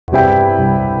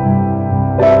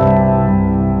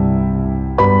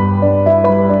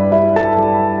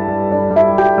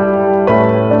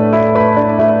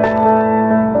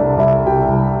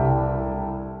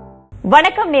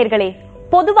வணக்கம் நேயர்களே.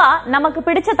 பொதுவா நமக்கு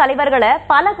பிடிச்ச தலைவர்களை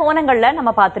பல கோணங்கள்ல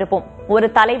நம்ம பார்த்திருப்போம். ஒரு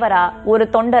தலைவரா, ஒரு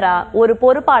தொண்டரா, ஒரு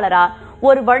பொறுப்பாளரா,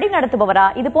 ஒரு வழி நடத்துபவரா,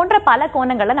 இது போன்ற பல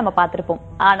கோணங்கள்ல நம்ம பார்த்திருப்போம்.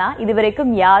 ஆனா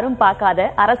இதுவரைக்கும் யாரும் பார்க்காத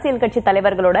அரசியல் கட்சி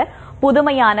தலைவர்களோட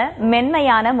புதுமையான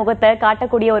மென்மையான முகத்தை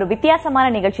காட்டக்கூடிய ஒரு வித்தியாசமான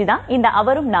நிகழ்ச்சி தான் இந்த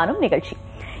அவரும் நானும் நிகழ்ச்சி.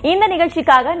 இந்த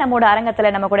நிகழ்ச்சிக்காக நம்மோட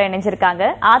அரங்கத்துல நம்ம கூட இணைஞ்சிருக்காங்க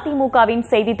அதிமுகவின்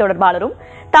செய்தி தொடர்பாளரும்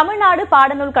தமிழ்நாடு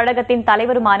பாடநூல் கழகத்தின்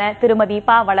தலைவருமான திருமதி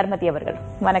ப. வளர்மதி அவர்கள்.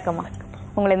 வணக்கம்.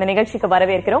 உங்களை இந்த நிகழ்ச்சிக்கு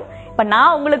வரவேற்கிறோம். இப்ப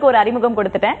நான் உங்களுக்கு ஒரு அறிமுகம்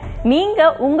கொடுத்துட்டேன். நீங்க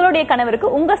உங்களுடைய கணவருக்கு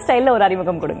உங்க ஸ்டைல்ல ஒரு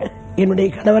அறிமுகம் கொடுங்க. என்னுடைய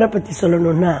கணவரை பத்தி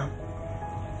சொல்லணும்னா,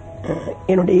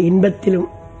 என்னுடைய இன்பத்திலும்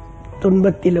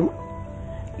துன்பத்திலும்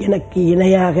எனக்கு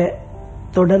இணையாக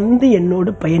தொடர்ந்து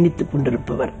என்னோடு பயணித்துக்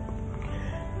கொண்டிருப்பவர்.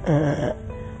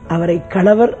 அவரை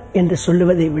கணவர் என்று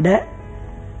சொல்லுவதை விட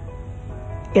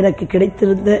எனக்கு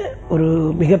கிடைத்திருந்த ஒரு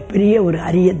மிகப்பெரிய ஒரு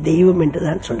அரிய தெய்வம்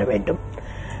என்றுதான் சொல்ல வேண்டும்.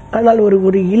 ஆனால்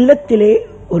ஒரு இல்லத்திலே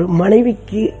ஒரு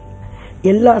மனைவிக்கு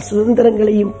எல்லா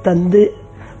சுதந்திரங்களையும் தந்து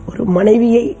ஒரு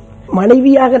மனைவியை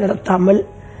மனைவியாக நடத்தாமல்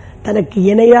தனக்கு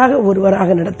இணையாக ஒருவராக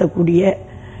நடத்தக்கூடிய,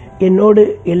 என்னோடு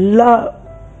எல்லா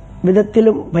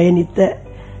விதத்திலும் பயணித்த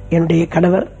என்னுடைய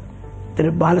கணவர்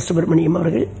திரு பாலசுப்ரமணியம்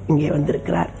அவர்கள் இங்கே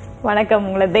வந்திருக்கிறார். வணக்கம்.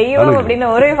 உங்களை தெய்வம் அப்படின்னு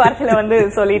ஒரே வார்த்தையில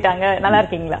சொல்லிட்டாங்க. நல்லா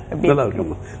இருக்கீங்களா?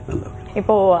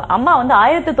 இப்போ அம்மா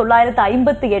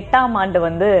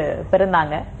 1958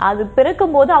 பிறந்தாங்க. அது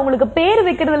பிறக்கும் போது அவங்களுக்கு பேர்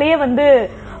வைக்கிறதுலயே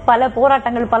பல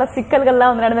போராட்டங்கள், பல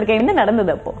சிக்கல்கள்லாம் நடந்திருக்கேன். என்ன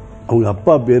நடந்தது அப்போ? அவங்க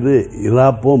அப்பா பேரு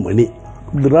இராப்போ மணி.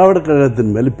 திராவிட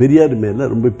கழகத்தின் மேல, பெரியார் மேல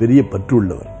ரொம்ப பெரிய பற்று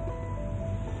உள்ளவர்.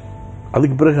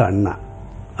 அதுக்கு பிறகு அண்ணா,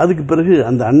 அதுக்கு பிறகு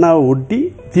அந்த அண்ணாவை ஒட்டி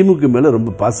திமுக மேல ரொம்ப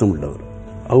பாசம் உள்ளவர்.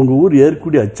 அவங்க ஊர்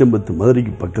ஏற்குடி அச்சம்பத்து,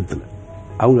 மதுரைக்கு பக்கத்துல.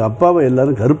 அவங்க அப்பாவை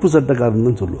எல்லாரும் கருப்பு சட்டக்காரன்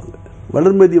தான் சொல்லுவாங்க.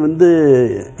 வளர்மதி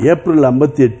ஏப்ரல்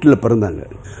 58 பிறந்தாங்க.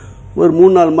 ஒரு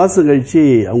 3-4 மாசம் கழிச்சு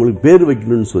அவங்களுக்கு பேர்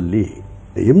வைக்கணும்னு சொல்லி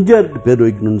எம்ஜிஆர் பேர்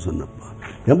வைக்கணும்னு சொன்னப்ப,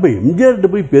 எப்ப எம்ஜிஆர்கிட்ட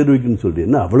போய் பேர் வைக்கணும்னு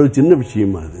சொல்றேன்னா அவ்வளவு சின்ன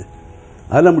விஷயமா அது,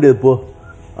 அதெல்லாம் முடியாது போ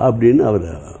அப்படின்னு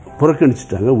அவரை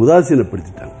புறக்கணிச்சுட்டாங்க,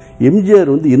 உதாசீனப்படுத்திட்டாங்க. எம்ஜிஆர்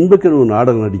இன்பக்கனவு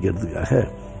நாடகம் நடிக்கிறதுக்காக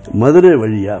மதுரை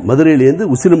வழியா, மதுரையிலேருந்து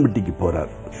உசிலம்பட்டிக்கு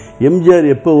போறார். எம்ஜிஆர்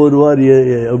எப்ப வருவார்,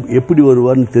 எப்படி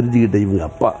வருவார்னு தெரிஞ்சுக்கிட்ட இவங்க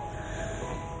அப்பா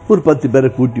ஒரு 10 பேரை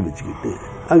கூட்டி வச்சுக்கிட்டு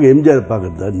அங்க எம்ஜிஆர்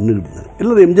பார்க்கறதா நின்றுட்டு இருந்தார்.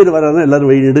 எல்லாரும் எம்ஜிஆர் வராதான் எல்லாரும்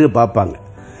வழி நெடுக பார்ப்பாங்க.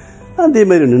 அதே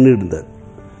மாதிரி நின்றுட்டு இருந்தார்.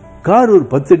 கார் ஒரு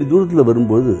 10 அடி தூரத்தில்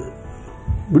வரும்போது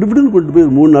விடுவிடுன்னு கொண்டு போய்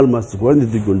 3-4 மாசத்துக்கு குழந்தை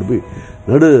தூக்கி கொண்டு போய்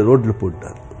நடு ரோட்டில்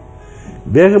போட்டார்.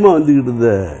 வேகமா வந்துகிட்டு இருந்த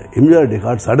எம்ஜிஆருடைய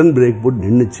கார் சடன் பிரேக் போட்டு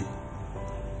நின்றுச்சு.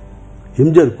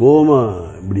 எம்ஜிஆர் கோபமா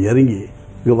இப்படி இறங்கி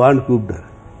இங்க வான்னு கூப்பிட்டார்.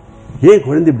 ஏன்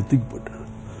குழந்தை இப்படி தூக்கி போட்டார்?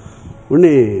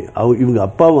 உடனே இவங்க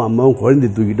அப்பாவும் அம்மாவும் குழந்தைய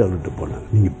தூக்கிட்டு அவர்கிட்ட போனாங்க.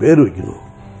 நீங்க பேர் வைக்கணும்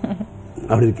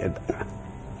அப்படின்னு கேட்டாங்க.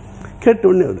 கேட்ட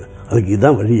உடனே அதுக்கு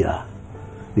இதான் வழியா,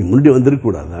 நீ முன்னாடி வந்துருக்க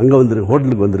கூடாது, அங்க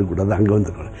ஹோட்டலுக்கு வந்துருக்க கூடாது, அங்க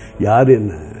வந்துருக்கூடாது, யாரும்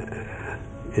என்ன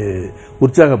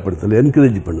உற்சாகப்படுத்தல,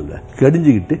 என்கரேஜ் பண்ணல,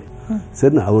 கடிஞ்சுக்கிட்டு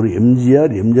சரி அவர்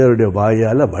எம்ஜிஆருடைய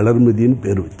வாயால வளர்மதின்னு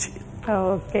பேர் வச்சு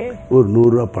ஒரு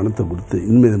 100 ரூபா பணத்தை கொடுத்து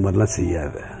இனிமே இது மாதிரிலாம்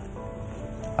செய்யாத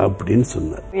அப்படின்னு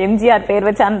சொன்னார். எம்ஜிஆர் பேர்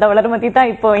வச்சு அந்த வளர்மதி தான்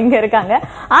இப்போ இங்க இருக்காங்க.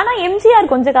 ஆனா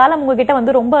எம்ஜிஆர் கொஞ்ச காலம்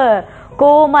உங்ககிட்ட ரொம்ப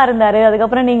கோவமா இருந்தாரு.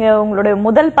 அதுக்கப்புறம் நீங்க உங்களுடைய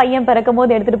முதல் பையன் பிறக்கும்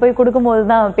போது எடுத்துட்டு போய் கொடுக்கும்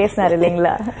போதுதான் பேசினாரு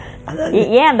இல்லைங்களா?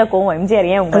 ஏன் அந்த கோவம்? எம்ஜிஆர்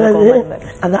ஏன் உங்களுக்கு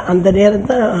அந்த நேரம்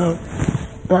தான்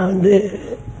நான்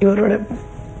இவரோட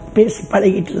பேசி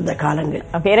பழகிட்டு இருந்த காலங்கள்.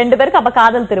 2 பேருக்கு அப்ப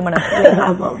காதல் திருமணம்.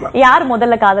 யார்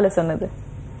முதல்ல காதல சொன்னது?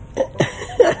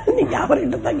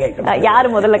 யாரு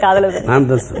முதல்ல காதல?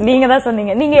 நீங்க தான்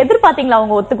சொன்னீங்க. நீங்க எதிர்பார்த்தீங்களா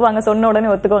அவங்க ஒத்துக்குவாங்க, சொன்ன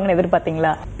உடனே ஒத்துக்குவாங்கன்னு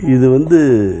எதிர்பார்த்தீங்களா? இது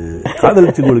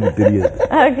காதலிச்சவங்களுக்கு தெரியாது.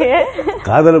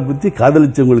 காதலை பத்தி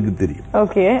காதலிச்சவங்களுக்கு தெரியும்.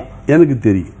 ஓகே, எனக்கு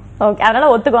தெரியும். ஓகே, அதனால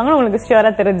ஒத்துக்குவாங்கன்னு உங்களுக்கு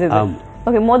ஷூரா தெரிஞ்சது.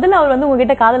 ஓகே, முதல்ல அவர்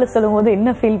உங்ககிட்ட காதல சொல்லும் போது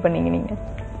என்ன ஃபீல் பண்ணீங்க நீங்க?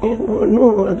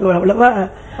 அவ்வளவா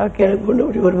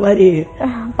ஒரு மாதிரி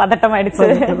பதட்டம்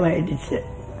ஆயிடுச்சு.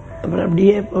 அப்புறம்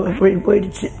அப்படியே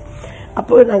போயிடுச்சு.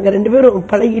 அப்போ நாங்க 2 பேரும்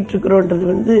பழகிட்டு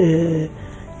இருக்கிறோன்றது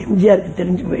எம்ஜிஆருக்கு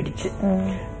தெரிஞ்சு போயிடுச்சு.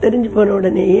 தெரிஞ்சு போன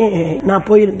உடனேயே நான்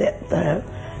போயிருந்தேன்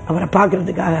அவரை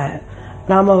பாக்குறதுக்காக.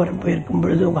 ராமாவரம் போயிருக்கும்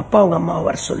பொழுது உங்க அப்பா உங்க அம்மாவை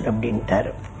வர சொல்லு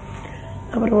அப்படின்ட்டாரு.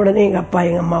 அப்புறம் உடனே எங்க அப்பா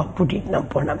எங்க அம்மாவை கூட்டிட்டு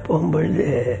நான் போகும்பொழுது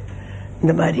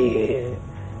இந்த மாதிரி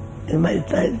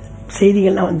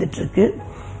செய்திகள்லாம் வந்துட்டு இருக்கு,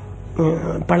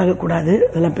 பழகக்கூடாது,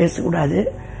 அதெல்லாம் பேசக்கூடாது,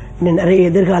 இன்னும் நிறைய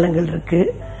எதிர்காலங்கள் இருக்கு,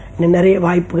 இன்னும் நிறைய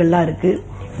வாய்ப்புகள்லாம் இருக்கு,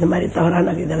 இந்த மாதிரி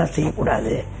தவறான இதெல்லாம்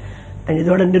செய்யக்கூடாது,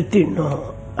 இதோட நிறுத்திடணும்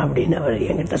அப்படின்னு அவர்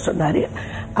என்கிட்ட சொன்னாரு.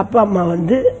 அப்பா அம்மா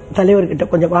வந்து தலைவர்கிட்ட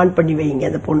கொஞ்சம் வான் பண்ணி வைங்க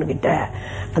அந்த பொண்ணுகிட்ட,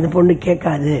 அந்த பொண்ணு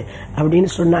கேட்காது அப்படின்னு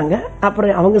சொன்னாங்க.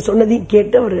 அப்புறம் அவங்க சொன்னதையும்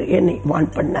கேட்டு அவர் என்னை வான்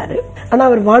பண்ணாரு. ஆனா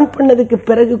அவர் வான் பண்ணதுக்கு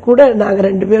பிறகு கூட நாங்க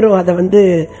 2 பேரும் அதை வந்து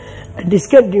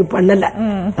டிஸ்கண்டினியூ பண்ணல,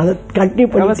 அதை கண்டினியூ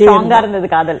பண்ணி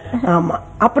காதல். ஆமா.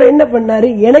 அப்புறம் என்ன பண்ணாரு,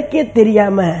 எனக்கே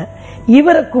தெரியாம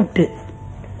இவரை கூப்பிட்டு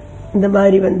இந்த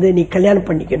மாதிரி வந்து நீ கல்யாணம்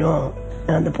பண்ணிக்கணும்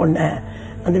அந்த பொண்ணை,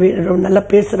 அந்த நல்லா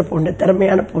பேசுற பொண்ணு,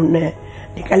 திறமையான பொண்ணு,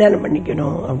 நீ கல்யாணம்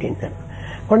பண்ணிக்கணும் அப்படின்னு.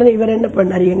 உடனே இவர் என்ன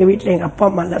பண்ணாரு, எங்க வீட்டுல எங்க அப்பா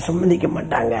அம்மா எல்லாம் சம்மதிக்க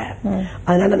மாட்டாங்க,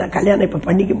 அதனால நான் கல்யாணம் இப்ப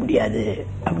பண்ணிக்க முடியாது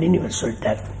அப்படின்னு இவர்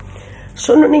சொல்லிட்டாரு.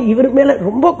 சொன்னோன்னே இவர் மேல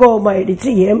ரொம்ப கோபமாயிடுச்சு,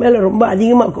 என் மேல ரொம்ப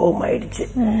அதிகமா கோபமாயிடுச்சு.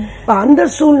 அந்த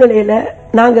சூழ்நிலையில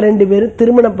நாங்க 2 பேரும்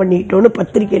திருமணம் பண்ணிட்டோம்னு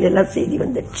பத்திரிகையில எல்லாம் செய்தி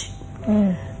வந்துடுச்சு.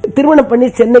 திருமணம் பண்ணி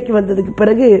சென்னைக்கு வந்ததுக்கு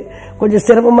பிறகு கொஞ்சம்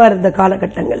சிரமமா இருந்த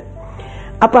காலகட்டங்கள்.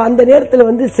 அப்ப அந்த நேரத்துல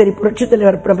வந்து சரி புரட்சி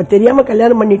தலைவர் நம்ம தெரியாம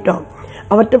கல்யாணம் பண்ணிட்டோம்,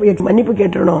 அவர்கிட்ட மன்னிப்பு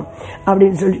கேட்டுறணும்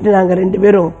அப்படின்னு சொல்லிட்டு நாங்க 2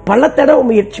 பேரும் பல தடவை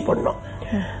முயற்சி பண்ணோம்.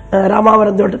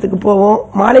 ராமாவரம் தோட்டத்துக்கு போவோம்,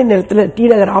 மாலை நேரத்துல டி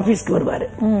நகர் ஆபீஸ்க்கு வருவாரு,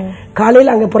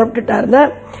 காலையில அங்க புறப்பட்டுட்டாருன்னா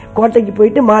கோட்டைக்கு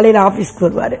போயிட்டு மாலையில ஆபீஸ்க்கு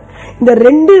வருவாரு. இந்த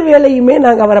 2 வேளையுமே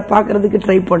நாங்க அவரை பாக்குறதுக்கு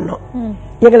ட்ரை பண்ணோம்.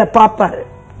 எங்களை பாப்பாரு,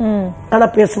 ஆனா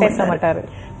பேச மாட்டாரு.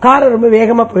 கார் ரொம்ப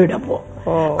வேகமா போயிடும்,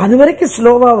 அது வரைக்கும்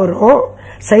ஸ்லோவா வரும்,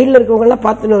 சைட்ல இருக்கவங்க எல்லாம்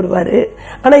பார்த்துன்னு வருவாரு.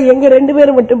 ஆனா எங்க 2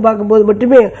 பேரும் மட்டும் பார்க்கும்போது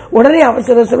மட்டுமே உடனே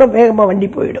அவசர அவசரம் வேகமா வண்டி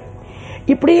போயிடும்.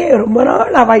 இப்படியே ரொம்ப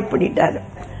நாள் அவாய்ட் பண்ணிட்டாரு.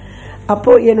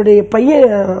 அப்போ என்னுடைய பையன்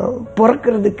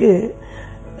பிறக்கிறதுக்கு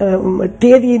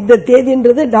தேதி, இந்த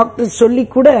தேதின்றது டாக்டர் சொல்லி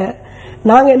கூட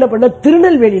நாங்க என்ன பண்ணோம்,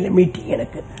 திருநெல்வேலியில மீட்டிங்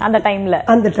எனக்கு அந்த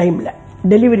டைம்ல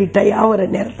டெலிவரி ஆகிற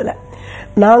நேரத்துல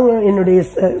நாங்க என்னுடைய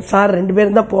சார் 2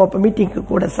 பேரும் தான் போவோம். மீட்டிங்க்கு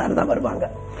கூட சார் தான் வருவாங்க.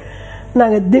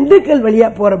 நாங்க திண்டுக்கல் வழியா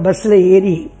போற பஸ்ல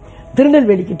ஏறி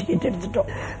திருநெல்வேலிக்கு டிக்கெட்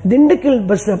எடுத்துட்டோம். திண்டுக்கல்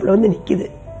பஸ் அப்பல வந்து நிக்குது,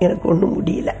 எனக்கு ஒண்ணும்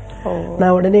முடியல.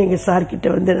 நான் உடனே எங்க சார் கிட்ட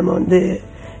வந்து நம்ம வந்து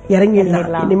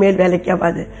இறங்கிடலாம், இனிமேல் வேலைக்கு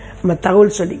ஆகாது, நம்ம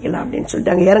தகவல் சொல்லிக்கலாம் அப்படின்னு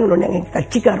சொல்லிட்டு அங்க இறங்கணும். எங்க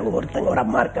கட்சிக்காரங்க ஒருத்தங்க ஒரு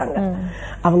அம்மா இருக்காங்க,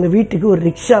 அவங்க வீட்டுக்கு ஒரு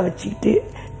ரிக்ஷா வச்சுக்கிட்டு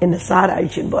என்ன சார்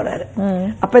அழிச்சுன்னு போறாரு.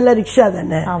 அப்ப எல்லாம் ரிக்ஷா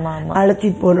தானே,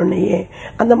 அழைச்சிட்டு போனோடனே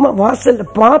அந்த அம்மா வாசல்ல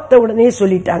பார்த்த உடனே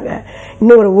சொல்லிட்டாங்க,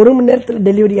 இன்னும் ஒரு 1 மணி நேரத்துல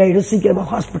டெலிவரி ஆயிடும், சீக்கிரமா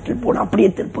ஹாஸ்பிட்டல் போனா அப்படியே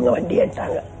திருப்புங்க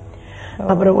வண்டியாட்டாங்க.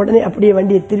 அப்புறம் உடனே அப்படியே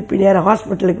வண்டியை திருப்பி நேரம்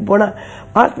ஹாஸ்பிட்டலுக்கு போனா,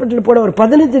 ஹாஸ்பிட்டல் போன ஒரு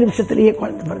 15 நிமிஷத்துலயே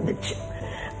குழந்தை பிறந்துச்சு.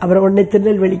 அப்புறம் உடனே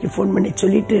திருநெல்வேலிக்கு போன் பண்ணி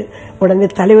சொல்லிட்டு உடனே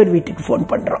தலைவர் வீட்டுக்கு போன்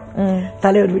பண்றோம்.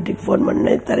 தலைவர் வீட்டுக்கு போன்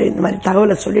பண்ண இந்த மாதிரி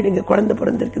தகவலை சொல்லிடுங்க, குழந்தை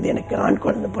பிறந்திருக்குது, எனக்கு ஆண்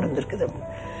குழந்தை பிறந்திருக்குது.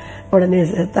 உடனே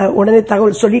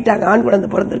தகவல் சொல்லிட்டாங்க, ஆண் குழந்தை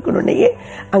பிறந்திருக்குன்னு.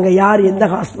 அங்க யார், எந்த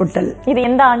ஹாஸ்பிட்டல், இது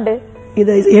எந்த ஆண்டு,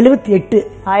 இது 78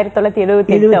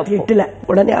 1978.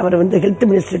 உடனே அவர் வந்து ஹெல்த்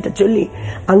மினிஸ்டர் சொல்லி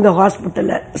அங்க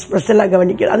ஹாஸ்பிட்டல்ல ஸ்பெஷலா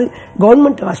கவனிக்க, அது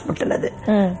கவர்மெண்ட் ஹாஸ்பிட்டல், அது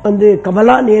வந்து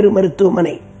கமலா நேரு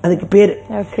மருத்துவமனை அதுக்கு பேரு.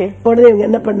 உடனே இவங்க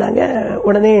என்ன பண்ணாங்க,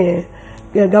 உடனே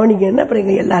கவனிக்க, அப்புறம்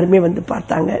எல்லாருமே வந்து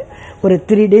பார்த்தாங்க. ஒரு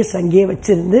 3 டேஸ் அங்கேயே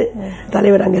வச்சிருந்து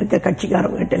தலைவர் அங்க இருக்க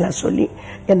கட்சிக்காரங்க கிட்ட எல்லாம் சொல்லி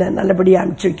என்ன நல்லபடியா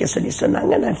அனுப்பிச்சு வைக்க சொல்லி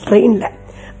சொன்னாங்க. நான் ட்ரெயின்ல,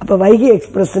 அப்ப வைகை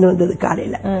எக்ஸ்பிரஸ் வந்தது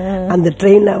காலையில, அந்த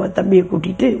ட்ரெயின்ல அவன் தம்பியை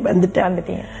கூட்டிட்டு வந்துட்டேன்.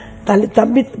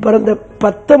 தம்பி பிறந்த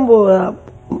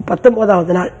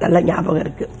 19வது நாள் நல்ல ஞாபகம்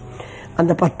இருக்கு.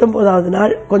 அந்த 19வது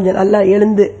நாள் கொஞ்சம் நல்லா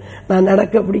எழுந்து நான்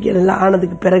நடக்க பிடிக்கிறதெல்லாம்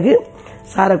ஆனதுக்கு பிறகு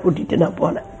சாரை கூட்டிட்டு நான்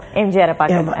போனேன், எம்ஜிஆர்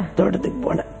தோட்டத்துக்கு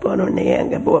போனேன். போன உடனே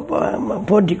அங்க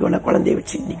போட்டிக்கோல குழந்தைய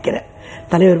வச்சு நிக்கிறேன்.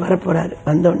 தலைவர் வரப்போறாரு.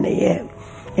 வந்த உடனே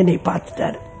என்னை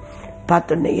பார்த்துட்டாரு.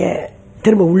 பார்த்த உடனே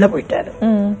திரும்ப உள்ள போயிட்டாரு.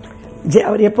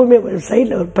 அவர் எப்பவுமே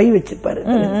சைட்ல ஒரு பை வச்சிருப்பாரு,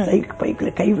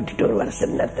 பைக்குள்ள கை விட்டுட்டு ஒரு வர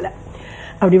சில நேரத்துல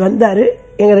அப்படி வந்தாரு.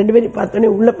 எங்க 2 பேரும் பார்த்தோன்னே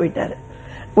உள்ள போயிட்டாரு.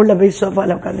 உள்ள போய்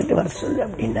சோஃபால உட்காந்துட்டு வர சொல்லு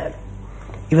அப்படின்னாரு.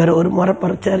 இவர் ஒரு முறை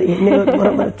மறைச்சாரு, என்ன ஒரு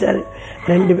முறை மறைச்சாரு,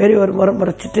 2 பேரும் ஒரு முறை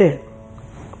மறைச்சிட்டு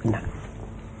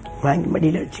வாங்கி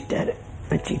மடியில வச்சுக்கிட்டாரு.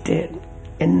 வச்சுக்கிட்டு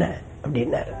என்ன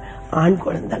அப்படின்னாரு, ஆண்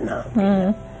குழந்தைன்னா.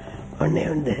 உடனே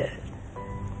வந்து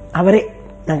அவரே,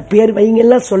 நாங்க பேர்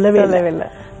வைங்கெல்லாம் சொல்லவே இல்லை,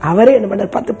 அவரே என்ன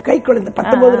பண்ணார், கை குழந்தை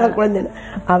 19 நாள் குழந்தை,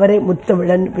 அவரே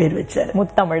முத்தமிழன் பேர் வச்சாரு.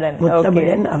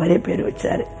 முத்தமிழன் அவரே பேர்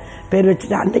வச்சாரு. பேர்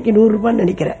வச்சுட்டு அன்னைக்கு 100 ரூபான்னு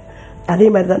நினைக்கிறேன். அதே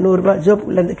மாதிரிதான் 100 ரூபாய்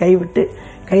ஜோப்புக்குள்ள இருந்து கை விட்டு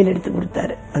கையில் எடுத்து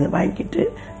கொடுத்தாரு. அதை வாங்கிட்டு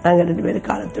நாங்க 2 பேரும்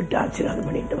காலை தொட்டு ஆசீர்வாதம்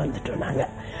பண்ணிட்டு வந்துட்டோம். நாங்க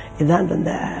இதான்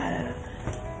அந்த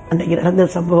அன்னைக்கு நடந்த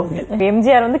சம்பவங்கள்.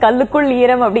 எம்ஜிஆர் வந்து கல்லுக்குள்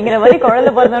ஈரம் அப்படிங்கிற மாதிரி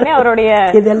குழந்தை பிறந்தோடனே அவருடைய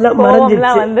இதெல்லாம்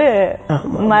வந்து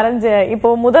மறைஞ்ச. இப்போ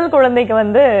முதல் குழந்தைக்கு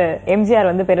வந்து எம்ஜிஆர்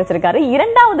வந்து பேர் வச்சிருக்காரு,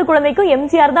 2வது குழந்தைக்கும்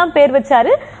எம்ஜிஆர் தான் பேர்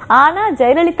வச்சாரு. ஆனா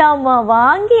ஜெயலலிதா அம்மா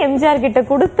வாங்கி எம்ஜிஆர் கிட்ட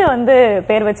கொடுத்து வந்து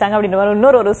பேர் வச்சாங்க அப்படின்னு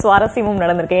இன்னொரு ஒரு சுவாரஸ்யமும்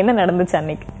நடந்திருக்கு. என்ன நடந்துச்சு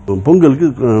அன்னைக்கு? பொங்கலுக்கு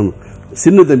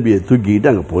சின்ன தம்பியை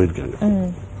தூக்கிட்டு அங்க போயிருக்காங்க.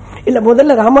 இல்ல,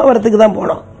 முதல்ல ராமாவரத்துக்கு தான்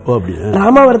போனோம்.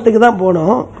 ராமாவரத்துக்கு தான்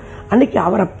போனோம். அன்னைக்கு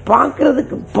அவரை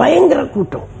பாக்குறதுக்கு பயங்கர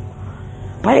கூட்டம்.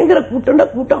 பயங்கர கூட்டம்னா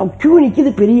கூட்டம், கியூ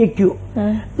நிக்குது, பெரிய கியூ.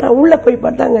 நான் உள்ள போய்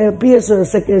பார்த்தாங்க, பிஎஸ்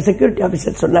செக்யூரிட்டி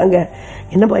ஆபீசர் சொன்னாங்க,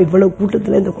 என்னப்பா இவ்வளவு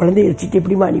கூட்டத்துல இந்த குழந்தைய வச்சுட்டு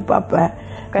எப்படிமா நீ பாப்ப,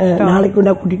 நாளைக்கு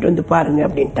நான் கூட்டிட்டு வந்து பாருங்க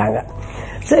அப்படின்ட்டாங்க.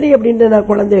 சரி அப்படின்ட்டு நான்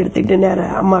குழந்தை எடுத்துக்கிட்டு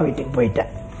நேரம் அம்மா வீட்டுக்கு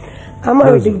போயிட்டேன். அம்மா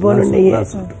வீட்டுக்கு போனோடனே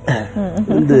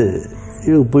வந்து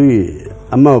இவங்க போய்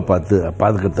அம்மாவை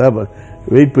பார்த்துக்கிட்டா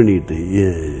வெயிட் பண்ணிட்டு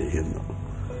இருந்தோம்.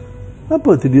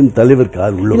 அப்போ திடீர்னு தலைவர்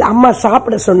கார் உள்ள, அம்மா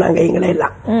சாப்பிட சொன்னாங்க எங்களை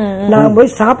எல்லாம். நான் போய்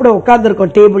சாப்பிட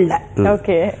உட்கார்ந்துருக்கோம் டேபிள்ல.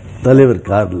 தலைவர்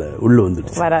கார்ல உள்ள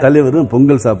வந்துட்டு, தலைவரும்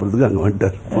பொங்கல் சாப்பிடறதுக்கு அங்க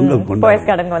வந்துட்டார். பொங்கல்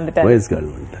கொண்டாட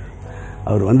வந்துட்டார்.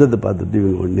 அவர் வந்ததை பார்த்துட்டு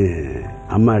இவங்க ஒண்ணு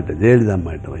அம்மாட்ட, ஜெயலலிதா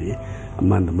அம்மாட்ட போய்,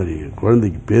 அம்மா இந்த மாதிரி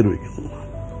குழந்தைக்கு பேர் வைக்கணும்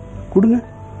கொடுங்க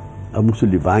அப்படின்னு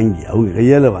சொல்லி வாங்கி, அவங்க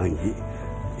கையால வாங்கி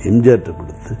எம்ஜிஆர்ட்ட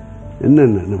கொடுத்து,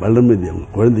 என்னென்ன வளர்மதி அவங்க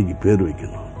குழந்தைக்கு பேர்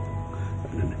வைக்கணும்.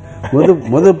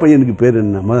 முத பையனுக்கு பேர்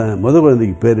என்ன, முத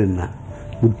குழந்தைக்கு பேர் என்ன,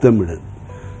 முத்தமிழன்.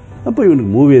 அப்போ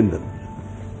இவனுக்கு மூவேந்தர்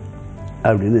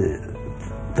அப்படின்னு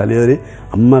தலைவரே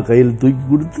அம்மா கையில் தூக்கி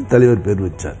கொடுத்து தலைவர் பேர்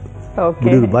வச்சார்.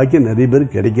 பாக்கியம் நிறைய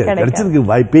பேர் கிடைச்சிருக்கு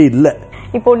வாய்ப்பே இல்லை.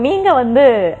 இப்போ நீங்க வந்து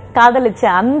காதலிச்ச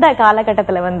அந்த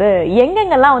காலகட்டத்துல வந்து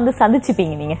எங்கெங்கெல்லாம் வந்து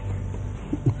சந்திச்சுப்பீங்க நீங்க?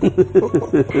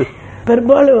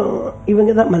 பெரும்பாலும்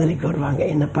இவங்க தான் மதுரைக்கு வருவாங்க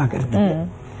என்ன பாக்குறதுக்கு.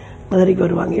 மதுரைக்கு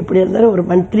வருவாங்க, எப்படி இருந்தாலும் ஒரு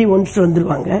மந்த்லி ஒன்ஸ்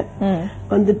வந்துருவாங்க.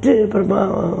 வந்துட்டு அப்புறமா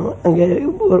அங்க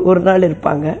ஒரு நாள்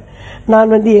இருப்பாங்க.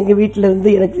 நான் வந்து எங்க வீட்டுல இருந்து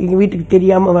எனக்கு எங்க வீட்டுக்கு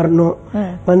தெரியாம வரணும்,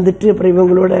 வந்துட்டு அப்புறம்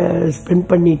இவங்களோட ஸ்பெண்ட்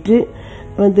பண்ணிட்டு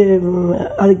வந்து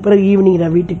அதுக்கு பிறகு ஈவினிங்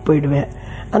நான் வீட்டுக்கு போயிடுவேன்.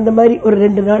 அந்த மாதிரி ஒரு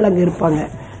 2 நாள் அங்க இருப்பாங்க.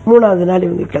 3வது நாள்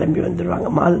இவங்க கிளம்பி வந்துருவாங்க.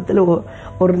 மாதத்துல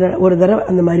ஒரு தடவை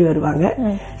அந்த மாதிரி வருவாங்க.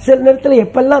 சில நேரத்துல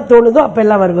எப்பெல்லாம் தோணுதோ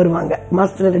அப்பெல்லாம் வருவாங்க.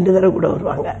 மாசத்துல 2 தடவை கூட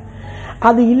வருவாங்க.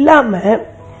 அது இல்லாம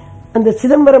அந்த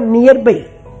சிதம்பரம் நியர்பை,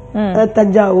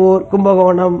 தஞ்சாவூர்,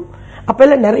 கும்பகோணம்,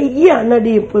 அப்பெல்லாம் நிறைய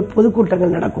அண்ணாடி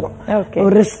பொதுக்கூட்டங்கள் நடக்கும்.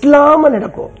 ரெஸ்ட் இல்லாம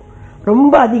நடக்கும்,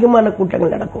 ரொம்ப அதிகமான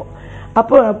கூட்டங்கள் நடக்கும்.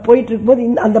 அப்போ போயிட்டு இருக்கும்போது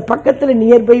அந்த பக்கத்துல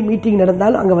நியர்பை மீட்டிங்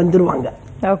நடந்தாலும் அங்க வந்துருவாங்க.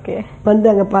 வந்து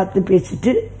அங்க பார்த்து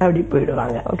பேசிட்டு அப்படி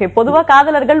போயிடுவாங்க. பொதுவா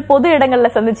காதலர்கள் பொது இடங்கள்ல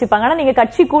சந்திச்சுப்பாங்க. ஆனா நீங்க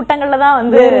கட்சி கூட்டங்கள்ல தான்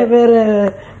வந்து வேற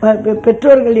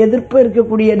பெற்றோர்கள் எதிர்ப்பு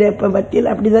இருக்கக்கூடிய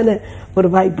மத்தியில் அப்படிதானே ஒரு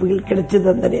வாய்ப்புகள் கிடைச்சது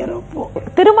அந்த நேரம்.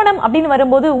 திருமணம் அப்படின்னு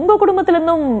வரும்போது உங்க குடும்பத்துல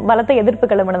இருந்தும் பலத்த எதிர்ப்பு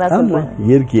கிளம்பினதா சொல்லுவாங்க.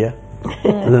 இயற்கையா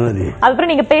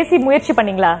அதுக்கப்புறம் நீங்க பேசி முயற்சி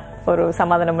பண்ணீங்களா ஒரு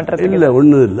சமாதானம் பண்றது? இல்ல,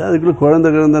 ஒண்ணும் இல்ல. அதுக்குள்ள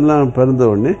குழந்தைலாம் பிறந்த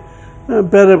உடனே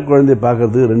பேர குழந்தைய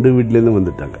பாக்கிறதுக்கு 2 வீட்ல இருந்து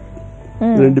வந்துட்டாங்க.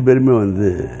 2 பேருமே வந்து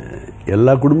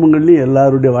எல்லா குடும்பங்கள்லயும்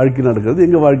எல்லாருடைய வாழ்க்கை நடக்கிறது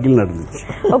எங்க வாழ்க்கையில் நடந்துச்சு.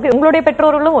 உங்களுடைய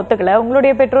பெற்றோர்களும் ஒத்துக்கல,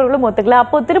 உங்களுடைய பெற்றோர்களும் ஒத்துக்கல.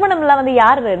 அப்போ திருமணம் எல்லாம் வந்து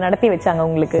யார் நடத்தி வச்சாங்க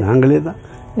உங்களுக்கு? நாங்களே தான்,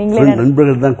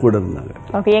 நண்பர்கள் தான் கூட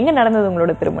இருந்தாங்க. எங்க நடந்தது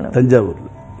உங்களோட திருமணம்? தஞ்சாவூர்ல.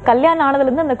 கல்யாணம் ஆனதுல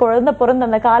இருந்து அந்த குழந்தை பிறந்த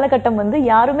அந்த காலகட்டம் வந்து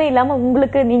யாருமே இல்லாம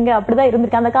உங்களுக்கு நீங்க அப்படிதான்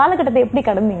இருந்திருக்க. அந்த காலகட்டத்தை எப்படி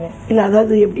கடந்தீங்க? இல்ல,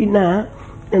 அதாவது எப்படின்னா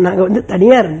நாங்க வந்து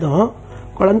தனியா இருந்தோம்.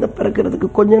 குழந்தை பிறக்கிறதுக்கு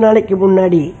கொஞ்ச நாளைக்கு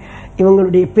முன்னாடி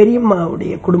இவங்களுடைய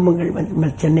பெரியம்மாவுடைய குடும்பங்கள் வந்து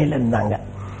சென்னையில இருந்தாங்க.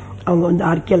 அவங்க வந்து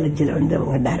ஆர்கியாலஜில வந்து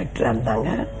அவங்க டைரக்டரா இருந்தாங்க.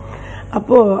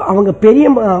 அப்போ அவங்க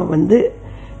பெரியம்மா வந்து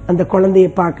அந்த குழந்தைய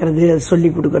பாக்குறது, சொல்லி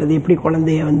கொடுக்கறது, எப்படி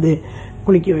குழந்தைய வந்து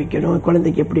குளிக்க வைக்கணும்,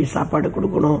 குழந்தைக்கு எப்படி சாப்பாடு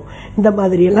கொடுக்கணும், இந்த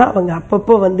மாதிரி எல்லாம் அவங்க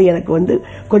அப்பப்போ வந்து எனக்கு வந்து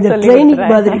கொஞ்சம் ட்ரைனிங்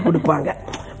மாதிரி கொடுப்பாங்க.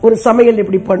 ஒரு சமையல்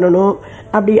எப்படி பண்ணணும்,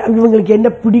 அப்படி இவங்களுக்கு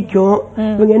என்ன பிடிக்கும்,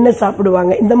 இவங்க என்ன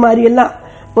சாப்பிடுவாங்க, இந்த மாதிரி எல்லாம்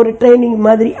ஒரு ட்ரைனிங்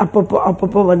மாதிரி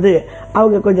அப்பப்போ வந்து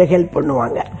அவங்க கொஞ்சம் ஹெல்ப்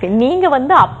பண்ணுவாங்க. நீங்க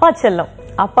வந்து அப்பா செல்லம்,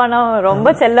 அப்பானா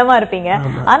ரொம்ப செல்லமா இருப்பீங்க.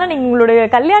 ஆனா நீங்க உங்களுடைய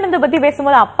கல்யாணத்தை பத்தி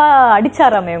பேசும்போது அப்பா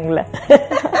அடிச்சாராமே உங்களை?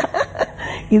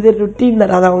 இது ருட்டீன்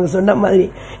தான், அது அவங்க சொன்ன மாதிரி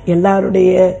எல்லாருடைய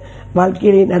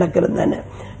வாழ்க்கையிலே நடக்கிறது தானே.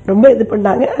 ரொம்ப இது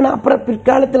பண்ணாங்க. ஆனா அப்புறம்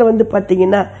பிற்காலத்துல வந்து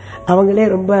பாத்தீங்கன்னா அவங்களே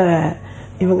ரொம்ப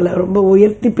இவங்களை ரொம்ப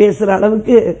உயர்த்தி பேசுற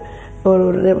அளவுக்கு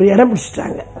ஒரு இடம்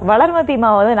பிடிச்சிட்டாங்க. வளர்மதி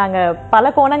மாவை நாங்க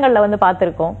பல கோணங்கள்ல வந்து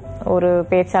பார்த்திருக்கோம். ஒரு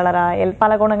பேச்சாளரா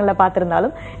பல கோணங்கள்ல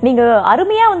பார்த்திருந்தாலும் நீங்க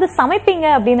அருமையா வந்து சமைப்பீங்க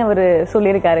அப்படின்னு அவரு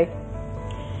சொல்லியிருக்காரு.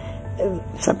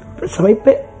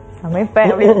 சமைப்பேன்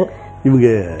இவங்க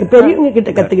பெரியவங்க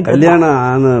கிட்ட கத்துக்கிட்டு கல்யாணம்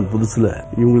ஆன புதுசுல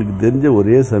இவங்களுக்கு தெரிஞ்ச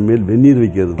ஒரே சமையல் வெந்நீர்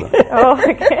வைக்கிறது தான்.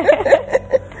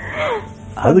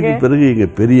 அதுக்கு பிறகு எங்க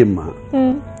பெரியம்மா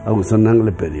அவங்க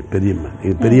சொன்னாங்களே, பெரியம்மா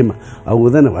எங்க பெரியம்மா அவங்க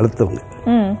தான் என்ன வளர்த்தவங்க.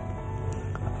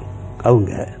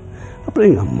 அவங்க அப்புறம்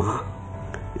எங்க அம்மா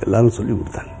எல்லாரும் சொல்லி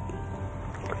கொடுத்தாங்க.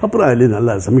 அப்புறம் அதுல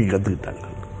நல்லா சமைக்க கத்துக்கிட்டாங்க.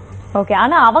 ஓகே,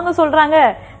 ஆனா அவங்க சொல்றாங்க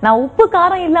நான் உப்பு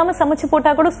காரம் இல்லாம சமைச்சு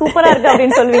போட்டா கூட சூப்பரா இருக்கு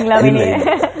அப்படின்னு சொல்வீங்களா?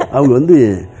 அவங்க வந்து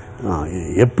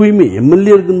எப்பயுமே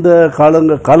எம்எல்ஏ இருக்கின்ற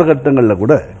காலகட்டங்கள்ல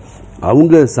கூட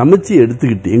அவங்க சமைச்சு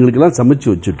எடுத்துக்கிட்டு எங்களுக்கெல்லாம் சமைச்சு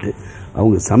வச்சுட்டு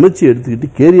அவங்க சமைச்சு எடுத்துக்கிட்டு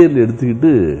கேரியர்ல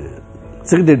எடுத்துக்கிட்டு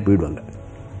செக்ரட்டரியேட் போயிடுவாங்க.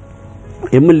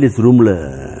 எம்எல்ஏஸ் ரூம்ல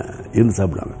இருந்து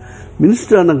சாப்பிடுவாங்க.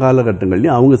 மினிஸ்டர் ஆன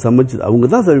காலகட்டங்கள்லயும் அவங்க சமைச்சு அவங்க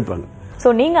தான் சமைப்பாங்க. சோ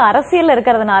நீங்க அரசியல்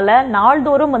இருக்கிறதுனால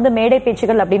நாள்தோறும் வந்து மேடை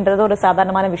பேச்சுகள் அப்படின்றது ஒரு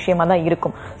சாதாரணமான விஷயமா தான்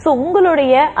இருக்கும். சோ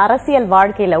உங்களுடைய அரசியல்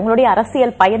வாழ்க்கையில, உங்களுடைய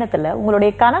அரசியல் பயணத்துல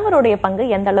உங்களுடைய கணவருடைய பங்கு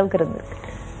எந்த அளவுக்கு இருந்தது?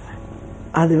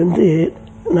 அது வந்து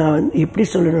நான் எப்படி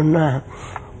சொல்லணும்னா,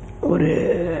 ஒரு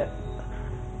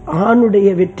ஆணுடைய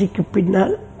வெற்றிக்கு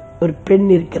பின்னால் ஒரு பெண்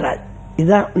இருக்கிறாள்,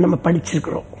 இதான் நம்ம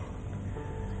படிச்சிருக்கிறோம்.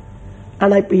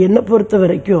 ஆனா இப்ப என்ன பொறுத்த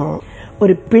வரைக்கும்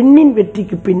ஒரு பெண்ணின்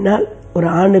வெற்றிக்கு பின்னால் ஒரு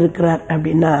ஆண் இருக்கிறார்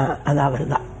அப்படின்னா அது அவர்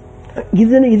தான்.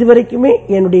 இதுவரைக்குமே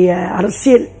என்னுடைய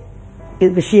அரசியல்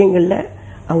விஷயங்கள்ல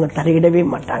அவங்க தலையிடவே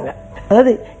மாட்டாங்க.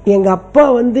 அதாவது எங்க அப்பா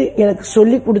வந்து எனக்கு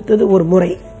சொல்லி கொடுத்தது ஒரு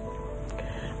முறை,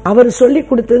 அவர் சொல்லி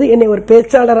கொடுத்தது என்னை ஒரு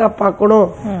பேச்சாளரா பார்க்கணும்,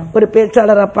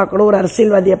 ஒரு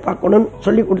அரசியல்வாதியா பார்க்கணும்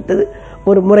சொல்லி கொடுத்தது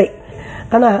ஒரு முறை.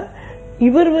 ஆனா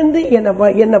இவர் வந்து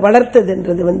என்னை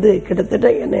வளர்த்ததுன்றது வந்து கிட்டத்தட்ட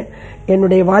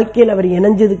என்னுடைய வாழ்க்கையில் அவர்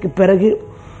இணைஞ்சதுக்கு பிறகு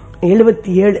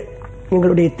 77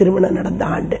 எங்களுடைய திருமணம் நடந்த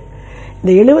ஆண்டு.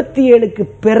 இந்த 77க்கு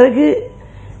பிறகு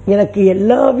எனக்கு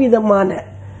எல்லா விதமான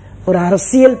ஒரு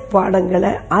அரசியல்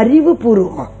பாடங்களை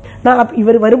அறிவுபூர்வமா, நான்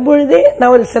இவர் வரும்பொழுதே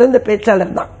நான் ஒரு சிறந்த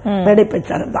பேச்சாளர் தான், மேடை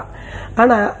பேச்சாளர் தான்.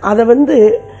 ஆனா அதை வந்து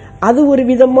அது ஒரு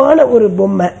விதமான ஒரு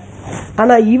பொம்மை.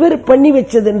 ஆனா இவர் பண்ணி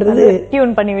வச்சதுன்றது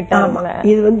டியூன் பண்ணி விட்டாங்க.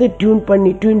 இது வந்து டியூன்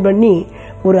பண்ணி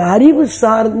ஒரு அறிவு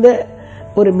சார்ந்த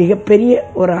ஒரு மிகப்பெரிய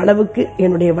ஒரு அளவுக்கு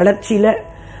என்னுடைய வளர்ச்சியில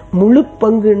முழு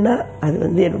பங்குன்னா அது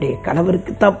வந்து என்னுடைய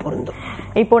கணவருக்கு தான் பொருந்தும்.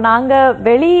 இப்போ நாங்க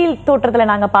வெளியில் தோற்றத்துல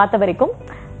நாங்க பார்த்த வரைக்கும்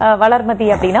வளர்மதி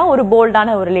அப்படின்னா ஒரு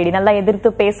போல்டான ஒரு லேடி, நல்லா எதிர்த்து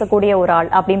பேசக்கூடிய ஒரு ஆள்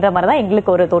அப்படின்ற மாதிரிதான்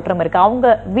எங்களுக்கு ஒரு தோற்றம் இருக்கு.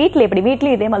 அவங்க வீட்டுல எப்படி,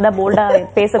 வீட்லயும் இதே மாதிரிதான் போல்டா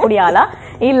பேசக்கூடிய ஆளா,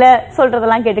 இல்ல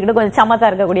சொல்றதெல்லாம் கேட்டுக்கிட்டு கொஞ்சம் சமத்தா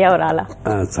இருக்கக்கூடிய ஒரு ஆளா?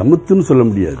 சமத்துன்னு சொல்ல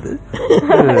முடியாது,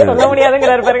 சொல்ல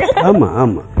முடியாதுங்கிறாரு பாருங்க. ஆமா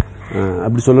ஆமா,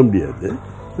 அப்படி சொல்ல முடியாது.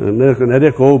 நிறைய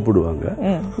கோவப்படுவாங்க.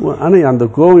 ஆனா அந்த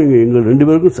கோவம் எங்க 2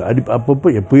 பேருக்கும் அப்பப்போ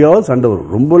எப்பயாவது சண்டை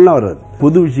வரும், ரொம்பலாம் வராது,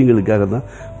 பொது விஷயங்களுக்காக தான்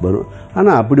வரும்.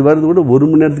 ஆனா அப்படி வர்றது கூட 1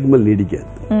 மணி நேரத்துக்கு மேல நீடிக்காது.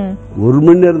 1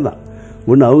 மணி நேரம் தான்.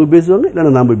 ஒன்று அவங்க பேசுவாங்க,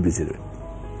 இல்லைன்னா நான் போய் பேசிடுவேன்.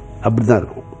 அப்படிதான்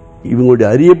இருக்கும். இவங்களுடைய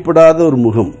அறியப்படாத ஒரு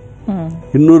முகம்,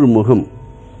 இன்னொரு முகம்,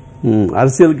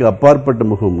 அரசியலுக்கு அப்பாற்பட்ட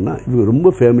முகம்னா இவங்க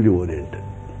ரொம்ப ஃபேமிலி ஓரியன்ட்,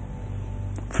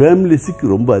 ஃபேமிலிஸுக்கு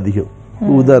ரொம்ப அதிகம்.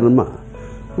 உதாரணமா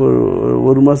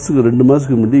ஒரு மாசத்துக்கு 2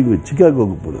 மாசத்துக்கு முன்னாடி இவங்க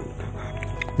சிக்காகோவுக்கு போனாங்க,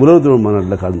 உலகத்தமிழ்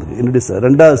மாநாட்டில் கலந்துருக்கு. என்னுடைய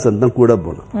 2வது சன் தான் கூட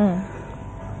போனேன்.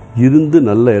 இருந்து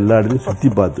நல்லா எல்லா இடத்தையும் சுற்றி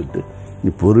பார்த்துட்டு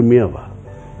நீ பொறுமையா வா,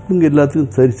 இவங்க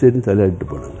எல்லாத்துக்கும் சரி சரின்னு தலையாடிட்டு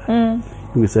போனாங்க.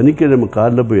 இவங்க சனிக்கிழமை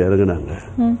காலில் போய் இறங்கினாங்க.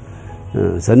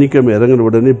 சனிக்கிழமை இறங்கின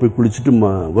உடனே போய் குளிச்சுட்டு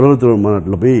உலகத்தமிழ்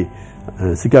மாநாட்டில் போய்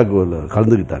சிக்காகோவில்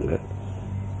கலந்துக்கிட்டாங்க.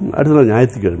 அடுத்த நாள்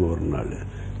ஞாயிற்றுக்கிழமை ஒரு நாள்,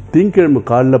 திங்கக்கிழமை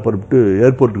காலில் புறப்பட்டு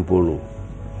ஏர்போர்ட்டுக்கு போகணும்,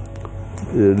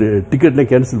 டிக்கெட்லாம்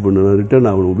கேன்சல் பண்ணணும், ரிட்டர்ன்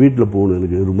ஆகணும், வீட்டில் போகணும்,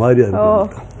 எனக்கு ஒரு மாதிரியா இருக்கும்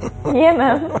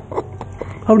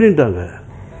அப்படின்ட்டாங்க.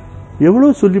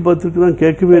 எவ்வளவு சொல்லி பார்த்துருக்குறான்,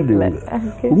 கேட்கவே இல்லை.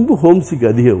 ரொம்ப ஹோம்சிக்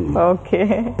அதிகம்.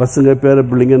 பசங்க பேர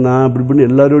பிள்ளைங்க நான் அப்படி பண்ணி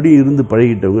எல்லாரோடையும் இருந்து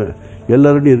பழகிட்டவங்க,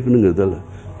 எல்லாரோடையும் இருக்கணுங்கிறதால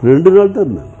 2 நாள் தான்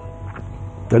இருந்தாங்க.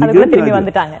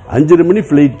 5:30 மணி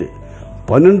ஃபிளைட்டு,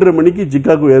 12:30 மணிக்கு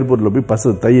சிக்காகோ ஏர்போர்ட்ல போய்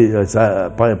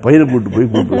பையனை கூட்டு போய்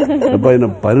கூப்பிட்டு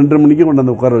 12:30 மணிக்கு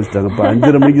கொண்டாந்து உட்கார வச்சுட்டாங்க.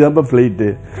 5:30 மணிக்கு தான் ஃபிளைட்டு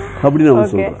அப்படின்னு அவங்க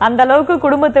சொல்றாங்க. அந்த அளவுக்கு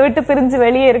குடும்பத்தை விட்டு பிரிஞ்சு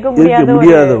வெளியே இருக்க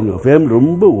முடியாதவங்க. ஃபேமிலி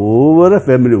ரொம்ப ஓவரா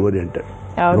ஃபேமிலி ஓரியன்ட்.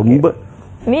 ரொம்ப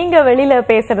நீங்க வெளியில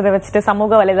பேசுறத வச்சுட்டு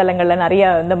சமூக வலைதளங்கள்ல நிறைய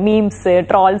இந்த மீம்ஸ்,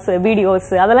 ட்ரால்ஸ்,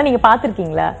 வீடியோஸ் அதெல்லாம் நீங்க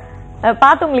பாத்திருக்கீங்களா?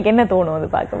 பார்த்து உங்களுக்கு என்ன தோணும் அது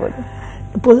பார்க்கும்போது?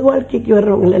 பொது வாழ்க்கைக்கு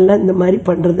வர்றவங்க எல்லாம் இந்த மாதிரி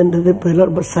பண்றதுன்றது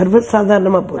ரொம்ப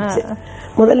சர்வசாதாரணமா போச்சு.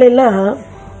 முதல்ல எல்லாம்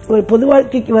ஒரு பொது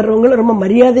வாழ்க்கைக்கு வர்றவங்க ரொம்ப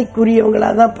மரியாதைக்குரியவங்களா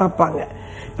தான் பார்ப்பாங்க.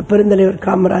 பெருந்தலைவர்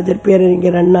காமராஜர்,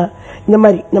 பேரறிஞர் அண்ணா, இந்த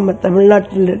மாதிரி நம்ம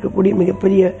தமிழ்நாட்டில் இருக்கக்கூடிய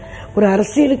மிகப்பெரிய ஒரு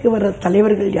அரசியலுக்கு வர்ற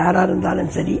தலைவர்கள் யாரா இருந்தாலும்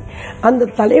சரி, அந்த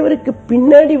தலைவருக்கு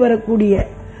பின்னாடி வரக்கூடிய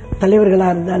தலைவர்களா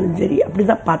இருந்தாலும் சரி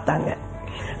அப்படிதான் பார்த்தாங்க.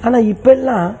 ஆனா இப்ப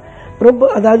எல்லாம் ரொம்ப,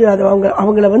 அதாவது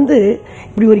அவங்கள வந்து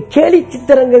இப்படி ஒரு கேலி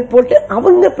சித்திரங்கள் போட்டு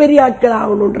அவங்க பெரிய ஆட்கள்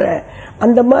ஆகணும்ன்ற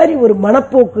அந்த மாதிரி ஒரு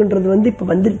மனப்போக்குன்றது வந்து இப்ப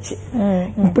வந்துருச்சு.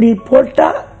 இப்படி போட்டா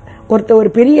ஒரு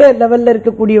பெரிய லெவல்ல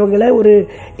இருக்கக்கூடியவங்களை, ஒரு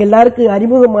எல்லாருக்கும்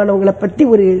அறிமுகமானவங்களை பத்தி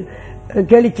ஒரு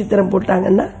கேலி சித்திரம்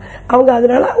போட்டாங்கன்னா அவங்க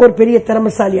அதனால ஒரு பெரிய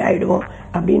திறமைசாலி ஆயிடுவோம்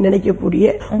அப்படின்னு நினைக்கக்கூடிய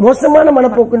மோசமான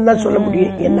மனப்போக்குன்னு தான் சொல்ல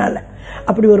முடியும் என்னால.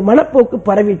 அப்படி ஒரு மனப்போக்கு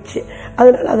பரவிச்சு.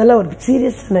 அதனால அதெல்லாம் ஒரு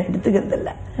சீரியஸ் நான் எடுத்துக்கிறது இல்ல.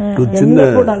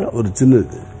 ஒரு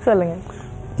சின்னது சொல்லுங்க.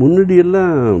 முன்னாடி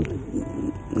எல்லாம்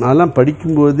நான்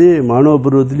படிக்கும் போதே மாணவ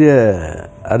பருவத்திலேயே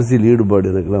அரசியல்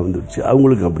ஈடுபாடு எனக்குலாம் வந்துடுச்சு.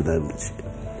 அவங்களுக்கு அப்படிதான் இருந்துச்சு.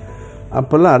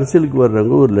 அப்பெல்லாம் அரசியலுக்கு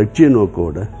வர்றவங்க ஒரு லட்சிய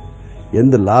நோக்கோட,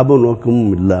 எந்த லாப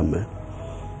நோக்கமும் இல்லாம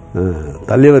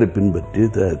தலைவரை பின்பற்றி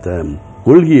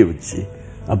கொள்கையை வச்சு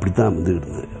அப்படித்தான் வந்துகிட்டு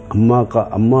இருந்தாங்க.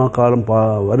 அம்மா காலம்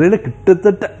வரையில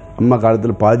கிட்டத்தட்ட அம்மா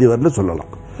காலத்தில் பாதி வரல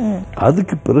சொல்லலாம்.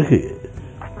 அதுக்கு பிறகு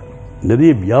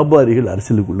நிறைய வியாபாரிகள்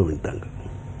அரசியலுக்குள்ள வந்துட்டாங்க.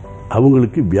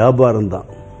 அவங்களுக்கு வியாபாரம் தான்.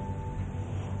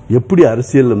 எப்படி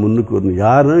அரசியல்ல முன்னுக்கு வரணும்,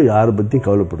 யாரும் யாரை பத்தியும்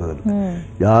கவலைப்படுறதில்லை.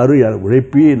 யாரும்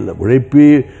உழைப்பே இல்லை,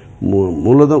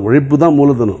 மூலதனம், உழைப்பு தான்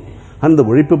மூலதனம். அந்த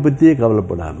உழைப்பை பத்தியே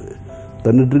கவலைப்படாம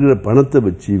தன்னிட்டு இருக்கிற பணத்தை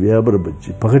வச்சு, வியாபாரம்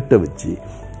வச்சு, பகட்டை வச்சு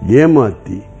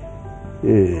ஏமாத்தி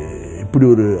இப்படி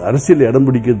ஒரு அரசியல் இடம்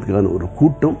பிடிக்கிறதுக்கான ஒரு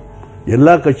கூட்டம்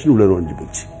எல்லா கட்சியும் உள்ள நுழைஞ்சு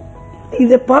போச்சு.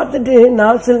 இதை பார்த்துட்டு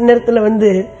நான் சில நேரத்தில்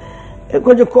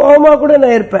கொஞ்சம் கோபமா கூட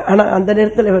நான் இருப்பேன். ஆனா அந்த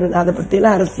நேரத்தில் வருது அதை பத்தி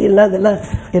எல்லாம் அரசியல் அதெல்லாம்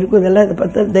இருக்கும், இதெல்லாம் இதை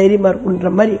பார்த்தா தைரியமா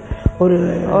இருக்குன்ற மாதிரி ஒரு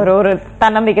ஒரு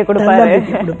தன்னம்பிக்கை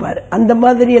கொடுப்பாரு. அந்த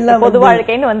மாதிரி எல்லாம் பொது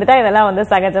வாழ்க்கைன்னு வந்துட்டா இதெல்லாம்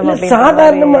சகஜமா.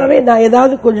 சாதாரணமாவே நான்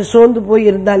ஏதாவது கொஞ்சம் சோர்ந்து போய்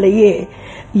இருந்தாலேயே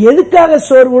எதுக்காக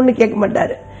சோர்வுன்னு கேட்க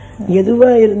மாட்டாரு.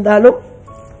 எதுவா இருந்தாலும்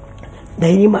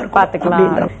தைரியமா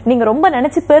பாத்துக்கலாம். நீங்க ரொம்ப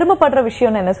நினைச்சு பெருமைப்படுற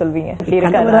விஷயம் என்ன சொல்வீங்க?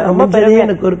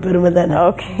 எனக்கு ஒரு பெருமை தானே,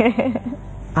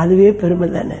 அதுவே பெருமை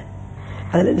தானே.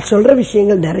 அதுல சொல்ற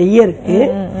விஷயங்கள் நிறைய இருக்கு.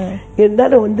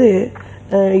 இருந்தாலும்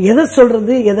எதை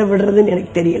சொல்றது எதை விடுறதுன்னு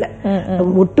எனக்கு தெரியல.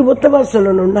 ஒட்டுமொத்தமா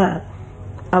சொல்லணும்னா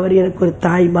அவர் எனக்கு ஒரு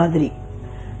தாய் மாதிரி,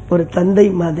 ஒரு தந்தை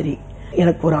மாதிரி,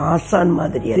 எனக்கு ஒரு ஆசான்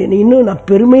மாதிரி. இன்னும் நான்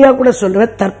பெருமையா கூட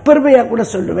சொல்லுவேன், தற்பெருமையா கூட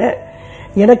சொல்லுவேன்.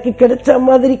 எனக்கு கிடைச்ச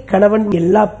மாதிரி கணவன்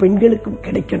எல்லா பெண்களுக்கும்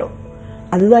கிடைக்கணும்,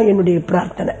 அதுதான் என்னுடைய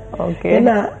பிரார்த்தனை.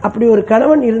 ஏன்னா அப்படி ஒரு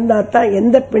கணவன் இருந்தா தான்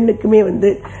எந்த பெண்ணுக்குமே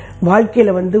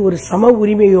வாழ்க்கையில ஒரு சம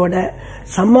உரிமையோட,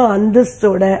 சம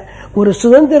அந்தஸ்தோட, ஒரு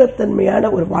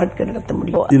சுதந்திரத்தன்மையான ஒரு வாழ்க்கை நடத்த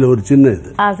முடியும். இதுல ஒரு சின்ன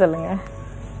இது சொல்லுங்க.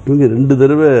 இவங்க 2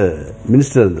 தடவை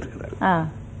மினிஸ்டர் இருந்திருக்கிறாங்க.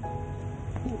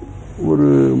 ஒரு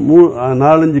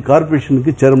 4-5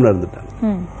 கார்பரேஷனுக்கு சேர்மனா இருந்துட்டாங்க.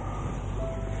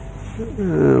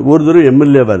 ஒரு தடவை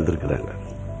எம்எல்ஏவா இருந்திருக்கிறாங்க.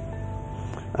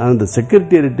 அந்த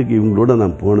செக்ரட்டேரியட்டுக்கு இவங்களோட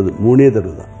நான் போனது 3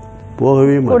 தடவை தான்.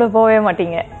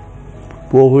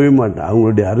 போகவே மாட்டேன்.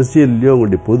 அவங்களுடைய அரசியல்லையோ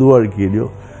அவங்களுடைய பொது வாழ்க்கையிலயோ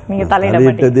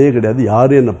தலையிட்டதே கிடையாது.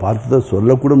 யாரும் என்ன பார்த்துதான்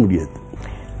சொல்லக்கூட முடியாது.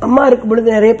 அம்மா இருக்கும்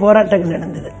பொழுது நிறைய போராட்டங்கள்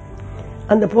நடந்தது.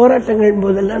 அந்த போராட்டங்கள்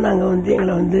போதெல்லாம் நாங்க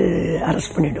எங்களை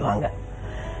அரெஸ்ட் பண்ணிடுவாங்க.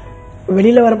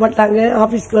 வெளியில வர மாட்டாங்க,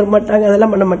 ஆபீஸ்க்கு வர மாட்டாங்க,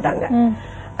 அதெல்லாம் பண்ண மாட்டாங்க.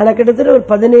 ஆனா கிட்டத்தட்ட ஒரு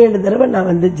 17 தடவை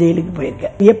நான் ஜெயிலுக்கு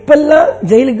போயிருக்கேன். எப்பெல்லாம்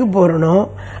ஜெயிலுக்கு போறனோ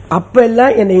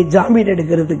அப்பெல்லாம் என்னை ஜாமீன்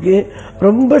எடுக்கிறதுக்கு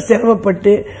ரொம்ப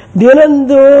சிரமப்பட்டு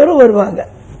தினந்தோறும் வருவாங்க.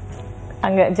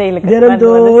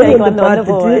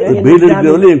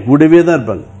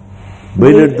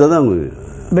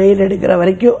 பெயில் எடுக்கிற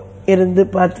வரைக்கும் இருந்து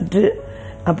பார்த்துட்டு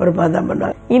அப்புறமா தான்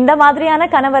பண்ணாங்க. இந்த மாதிரியான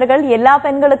கணவர்கள் எல்லா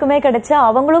பெண்களுக்குமே கிடைச்சா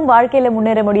அவங்களும் வாழ்க்கையில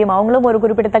முன்னேற முடியும், அவங்களும் ஒரு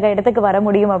குறிப்பிடத்தக்க இடத்துக்கு வர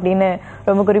முடியும் அப்படின்னு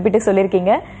ரொம்ப குறிப்பிட்டு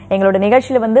சொல்லியிருக்கீங்க. எங்களோட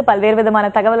நிகழ்ச்சியில பல்வேறு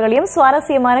விதமான தகவல்களையும்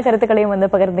சுவாரஸ்யமான கருத்துக்களையும்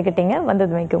பகிர்ந்துகிட்டீங்க.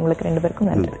 வந்ததுமைக்கு உங்களுக்கு 2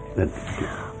 பேருக்கும் நன்றி.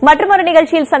 மற்றொரு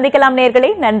நிகழ்ச்சியில் சந்திக்கலாம்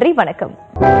நேயர்களே. நன்றி, வணக்கம்.